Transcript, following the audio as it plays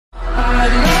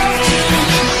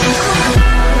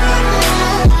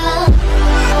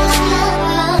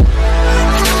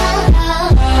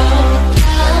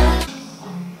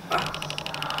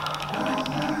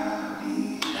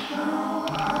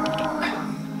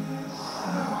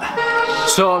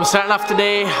So I'm starting off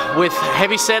today with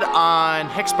heavy set on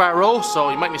hex bar row. So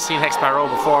you might have seen hex bar row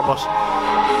before, but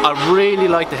I really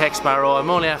like the hex bar row. I'm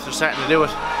only after starting to do it.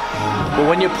 But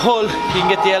when you pull, you can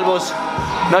get the elbows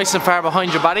nice and far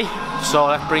behind your body. So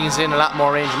that brings in a lot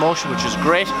more range of motion, which is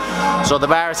great. So the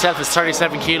bar itself is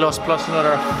 37 kilos plus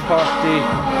another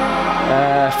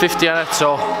 50 on it,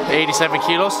 so 87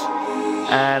 kilos.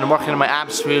 And I'm working on my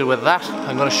abs wheel with that.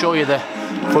 I'm going to show you the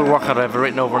full workout I've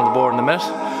written over on the board in a minute.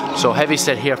 So heavy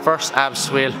set here first,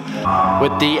 abs wheel.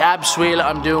 With the abs wheel,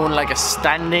 I'm doing like a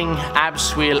standing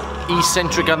abs wheel,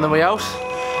 eccentric on the way out.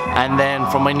 And then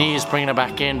from my knees, bringing it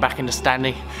back into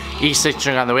standing,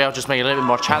 eccentric on the way out, just making it a little bit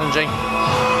more challenging.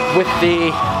 With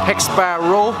the hex bar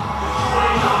row,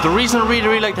 the reason I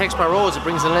really like the hex bar row is it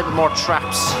brings in a little bit more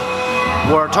traps.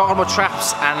 We're talking about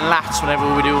traps and lats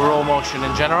whenever we do row motion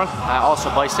in general, also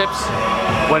biceps.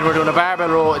 When we're doing a barbell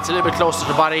row, it's a little bit closer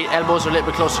to the body, elbows are a little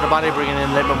bit closer to the body, bringing in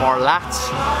a little bit more lats.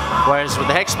 Whereas with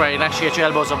the hex bar, you can actually get your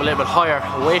elbows up a little bit higher,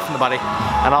 away from the body,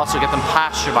 and also get them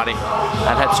past your body.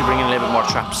 That helps you bring in a little bit more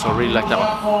traps, so I really like that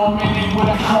one.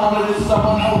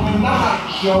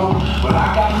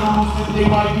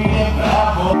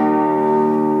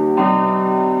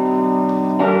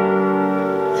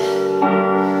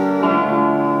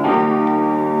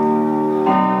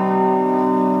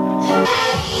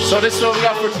 So this is what we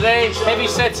got for today. Heavy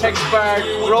sets, hex bar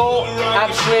row,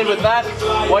 abs wheel with that,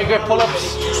 wide grip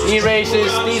pull-ups, knee raises.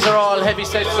 These are all heavy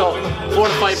sets, so 4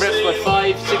 to 5 reps by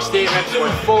 5, 6 to 8 reps by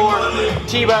 4.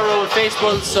 T-bar row with face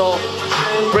pulls, so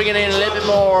bringing in a little bit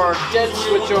more delts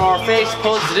with your face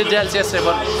pulls. I did delts yesterday,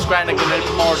 but it's grand to get a little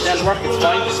bit more delt work, it's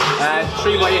fine.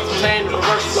 3 by 8 to 10,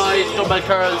 reverse flies, dumbbell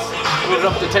curls, move it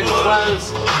up to 10 to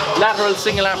 12s. Lateral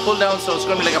single arm pull down, so it's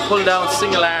going to be like a pull down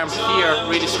single arm here,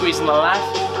 really squeezing the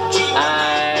lat.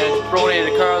 And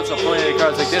pronated curls, so pronated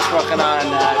curls like this, working on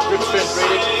grip strength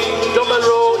really. Dumbbell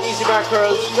row, easy bar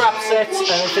curls, strap sets, and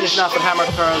then finishing off with hammer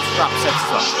curls, strap sets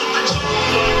as well.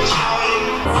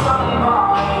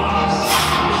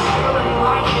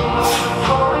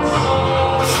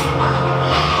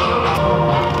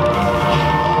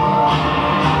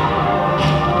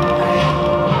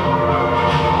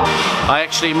 I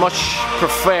actually much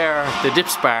prefer the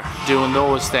dips bar, doing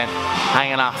those then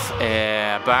hanging off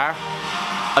a bar.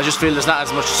 I just feel there's not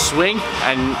as much swing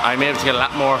and I'm able to get a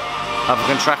lot more of a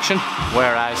contraction,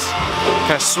 whereas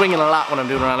kind of swinging a lot when I'm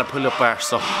doing it on a pull-up bar,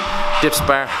 so dips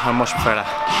bar, I much prefer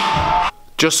that.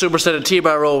 Just supersetted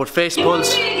T-bar row with face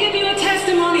pulls.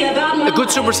 A good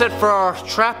superset for our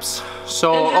traps,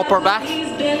 so upper back.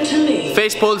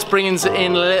 Face pulls brings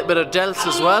in a little bit of delts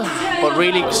as well, but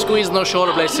really squeezing those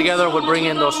shoulder blades together will bring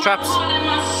in those traps.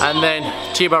 And then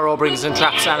T-bar row brings in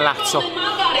traps and lats, so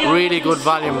really good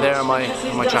volume there on my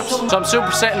traps. So I'm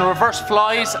supersetting reverse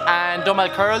flies and dumbbell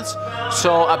curls,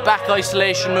 so a back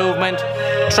isolation movement,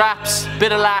 traps,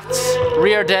 bit of lats,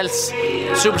 rear delts,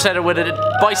 supersetted with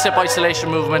a bicep isolation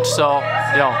movement, so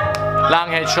you know, long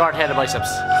head, short head of biceps.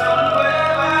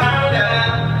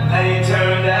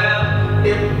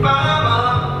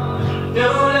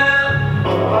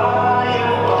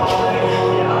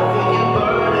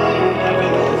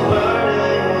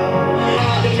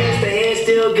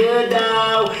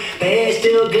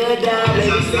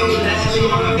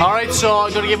 Alright, so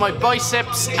I'm going to give my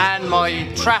biceps and my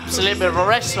traps a little bit of a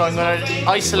rest, so I'm going to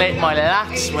isolate my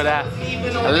lats with a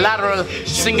lateral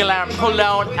single arm pull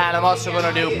down, and I'm also going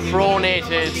to do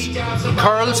pronated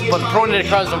curls, but pronated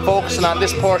curls I'm focusing on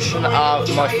this portion of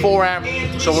my forearm,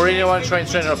 so we really want to try and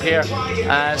straighten it up here,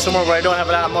 somewhere where I don't have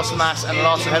a lot of muscle mass, and it'll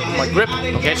also help with my grip.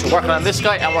 Okay, so working on this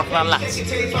guy and working on lats.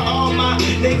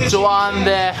 So on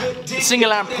the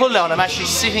single arm pull down, I'm actually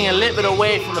sitting a little bit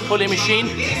away from the pulling machine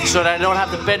so that I don't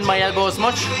have to bend my elbow as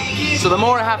much. So the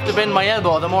more I have to bend my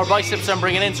elbow, the more biceps I'm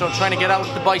bringing in, so I'm trying to get out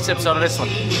the biceps out of this one.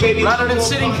 Rather than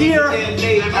sitting here and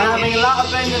having a lot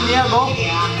of bend in the elbow,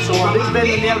 so a big bend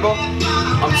in the elbow,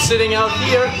 I'm sitting out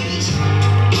here.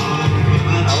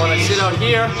 And when I sit out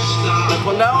here, I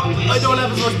pull down, I don't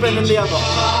have as much bend in the elbow.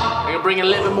 I can bring in a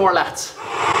little bit more lats.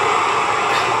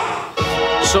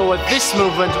 So with this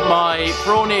movement, my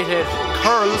pronated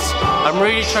curls, I'm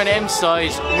really trying to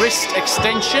emphasize wrist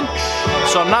extension.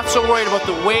 So I'm not so worried about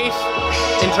the weight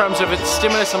in terms of its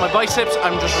stimulus on my biceps.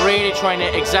 I'm just really trying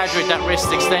to exaggerate that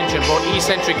wrist extension, both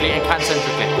eccentrically and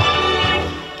concentrically.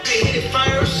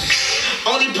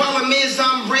 Only problem is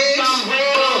I'm rich.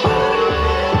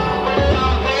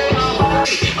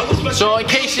 So in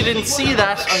case you didn't see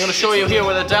that, I'm going to show you here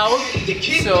with a dowel.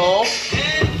 So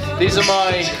these are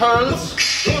my curls.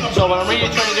 So what I'm really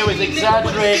trying to do is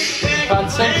exaggerate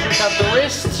concentric of the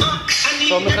wrist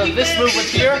So I'm looking at this movement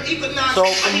here. So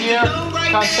from here,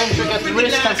 concentric at the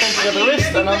wrist, concentric at the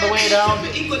wrist, and on the way down,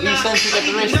 eccentric at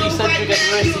the wrist, eccentric at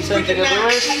the wrist, eccentric at the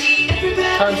wrist,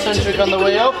 concentric on the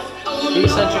way up,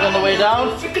 eccentric on the way down,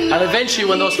 and eventually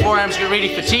when those forearms get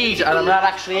really fatigued and I'm not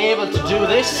actually able to do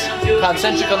this,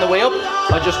 concentric on the way up,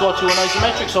 I just go to an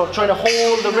isometric, so trying to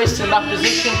hold the wrist in that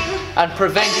position and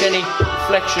prevent any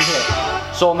flexion here.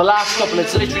 So in the last couple,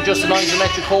 it's literally just an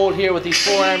isometric hold here with these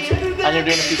forearms, and you're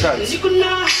doing a few turns.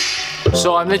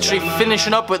 So I'm literally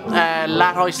finishing up with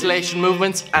lat isolation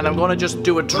movements, and I'm going to just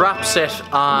do a drop set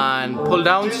on pull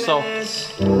downs. So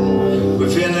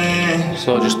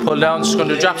just pull down, just going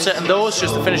to do a drop set on those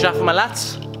just to finish off with my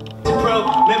lats.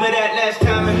 Remember that last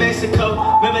time in Mexico?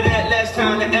 Remember that last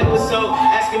time the episode?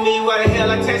 Asking me why the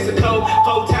hell I test the code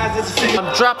 4 times it's the same.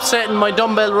 I'm drop setting my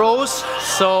dumbbell rows,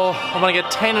 so I'm going to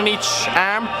get 10 on each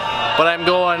arm, but I'm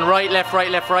going right, left, right,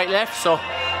 left, right, left. So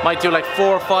might do like 4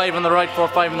 or 5 on the right, 4 or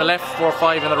 5 on the left, 4 or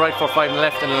 5 on the right, 4 or 5 on the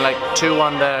left, and then like 2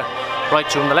 on the right,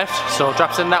 2 on the left. So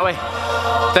drop setting that way.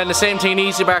 Then the same thing in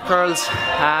easy bar curls.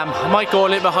 I might go a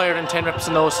little bit higher than 10 reps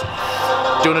in those.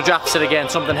 Doing a drop set again,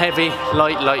 something heavy,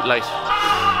 light, light, light.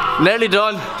 Nearly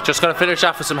done. Just gonna finish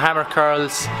off with some hammer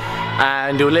curls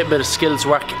and do a little bit of skills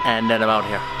work, and then I'm out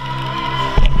here.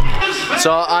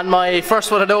 So on my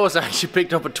first one of those, I actually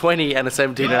picked up a 20 and a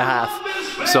 17.5.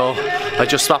 So I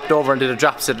just swapped over and did a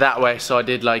drop set that way. So I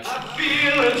did like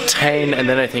 10 and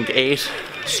then I think 8.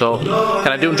 So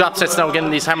kind of doing drop sets now again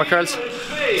in these hammer curls.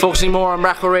 Focusing more on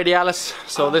brachioradialis.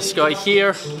 So this guy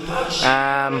here,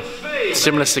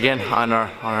 stimulus again on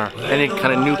our any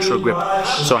kind of neutral grip.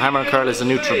 So hammer curl is a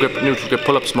neutral grip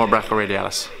pull-ups, more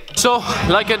brachioradialis. So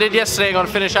like I did yesterday, I'm going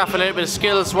to finish off a little bit of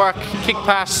skills work, kick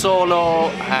pass solo,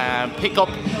 pick up,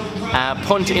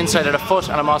 punt inside of the foot,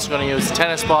 and I'm also going to use the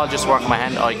tennis ball, just work my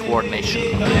hand-eye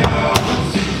coordination.